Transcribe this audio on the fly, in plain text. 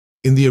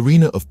In the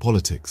arena of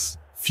politics,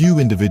 few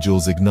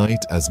individuals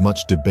ignite as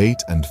much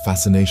debate and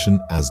fascination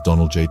as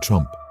Donald J.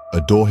 Trump.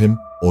 Adore him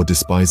or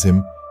despise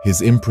him,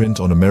 his imprint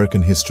on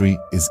American history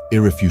is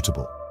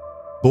irrefutable.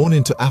 Born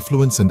into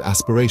affluence and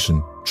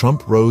aspiration,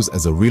 Trump rose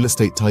as a real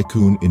estate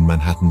tycoon in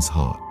Manhattan's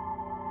heart.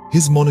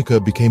 His moniker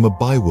became a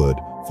byword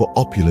for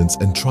opulence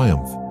and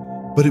triumph,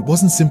 but it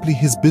wasn't simply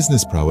his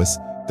business prowess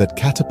that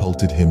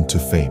catapulted him to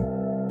fame.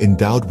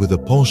 Endowed with a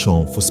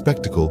penchant for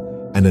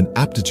spectacle and an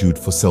aptitude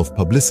for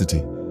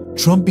self-publicity,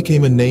 Trump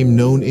became a name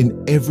known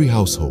in every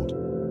household.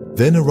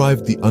 Then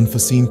arrived the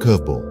unforeseen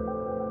curveball.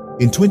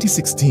 In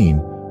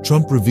 2016,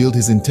 Trump revealed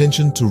his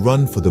intention to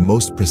run for the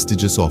most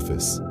prestigious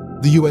office,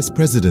 the US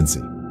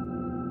presidency.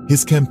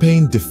 His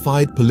campaign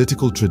defied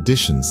political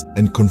traditions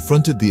and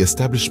confronted the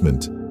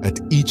establishment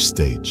at each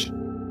stage.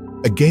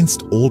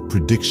 Against all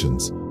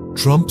predictions,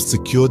 Trump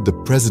secured the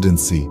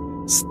presidency,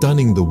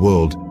 stunning the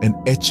world and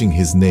etching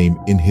his name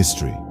in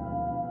history.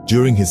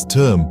 During his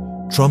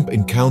term, Trump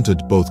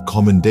encountered both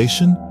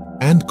commendation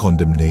and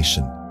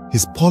condemnation,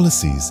 his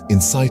policies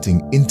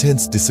inciting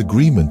intense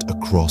disagreement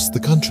across the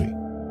country.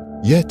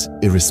 Yet,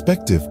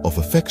 irrespective of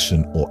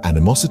affection or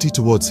animosity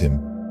towards him,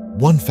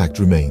 one fact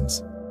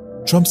remains: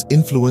 Trump's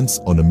influence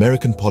on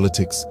American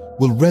politics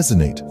will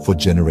resonate for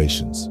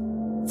generations.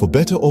 For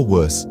better or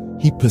worse,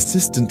 he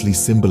persistently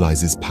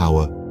symbolizes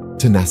power,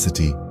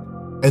 tenacity,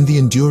 and the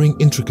enduring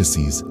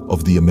intricacies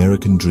of the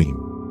American dream.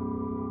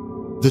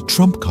 The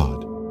Trump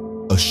Card,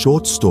 a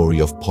short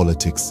story of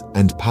politics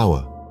and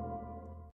power.